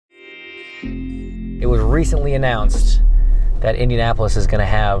It was recently announced that Indianapolis is going to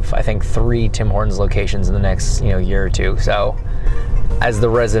have, I think, 3 Tim Hortons locations in the next, year or two. So, as the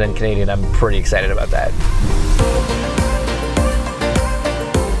resident Canadian, I'm pretty excited about that.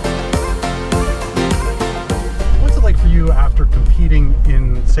 What's it like for you after competing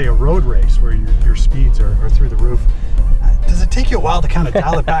in, say, a road race where your speeds are through the roof? Does it take you a while to kind of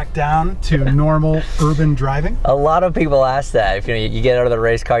dial it back down to normal urban driving? A lot of people ask that. If you get out of the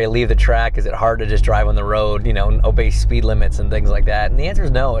race car, you leave the track, is it hard to just drive on the road, obey speed limits and things like that? And the answer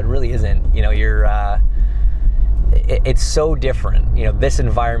is no, it really isn't. It's so different. This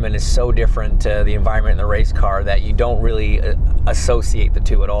environment is so different to the environment in the race car that you don't really associate the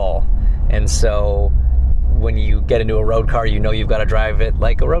two at all. And so when you get into a road car, you've got to drive it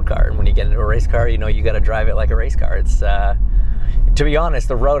like a road car. And when you get into a race car, you got to drive it like a race car. It's, to be honest,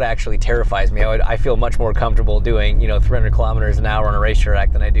 the road actually terrifies me. I feel much more comfortable doing, 300 kilometers an hour on a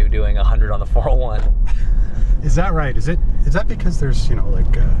racetrack than I do doing 100 on the 401. Is that right? Is that because there's,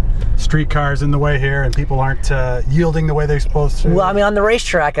 street cars in the way here and people aren't yielding the way they're supposed to? Well, on the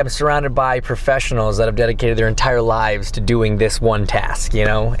racetrack, I'm surrounded by professionals that have dedicated their entire lives to doing this one task,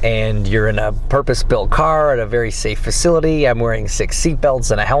 and you're in a purpose-built car at a very safe facility. I'm wearing 6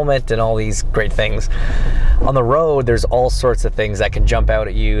 seatbelts and a helmet and all these great things. On the road, there's all sorts of things that can jump out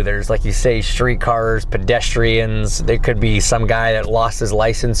at you. There's, like you say, street cars, pedestrians. There could be some guy that lost his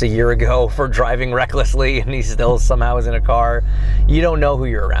license a year ago for driving recklessly and he still somehow is in a car. You don't know who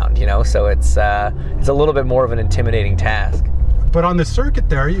you're around, so it's a little bit more of an intimidating task. But on the circuit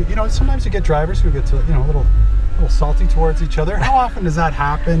there, sometimes you get drivers who get to, a little salty towards each other. How often does that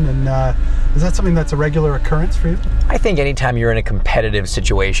happen, and is that something that's a regular occurrence for you? I think anytime you're in a competitive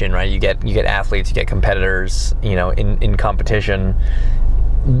situation, right, you get athletes, you get competitors, in competition,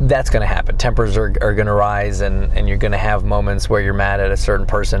 that's going to happen. Tempers are going to rise, and you're going to have moments where you're mad at a certain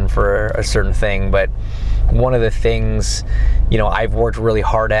person for a certain thing. But one of the things, I've worked really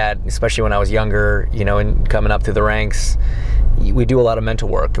hard at, especially when I was younger, and coming up through the ranks, we do a lot of mental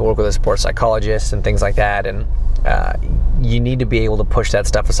work. I work with a sports psychologist and things like that, and you need to be able to push that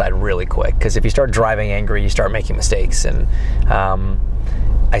stuff aside really quick, because if you start driving angry, you start making mistakes. And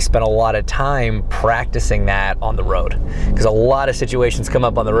I spent a lot of time practicing that on the road, because a lot of situations come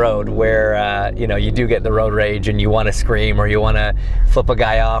up on the road where you do get the road rage and you want to scream or you want to flip a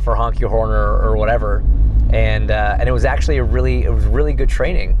guy off or honk your horn or whatever. And it was actually really good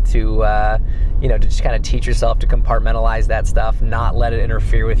training to to just kind of teach yourself to compartmentalize that stuff, not let it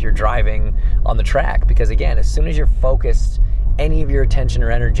interfere with your driving on the track. Because again, as soon as you're focused any of your attention or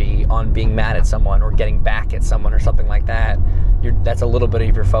energy on being mad at someone or getting back at someone or something like that, that's a little bit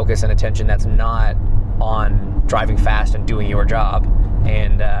of your focus and attention that's not on driving fast and doing your job.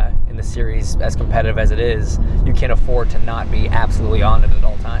 And in the series, as competitive as it is, you can't afford to not be absolutely on it at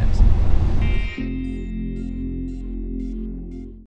all times.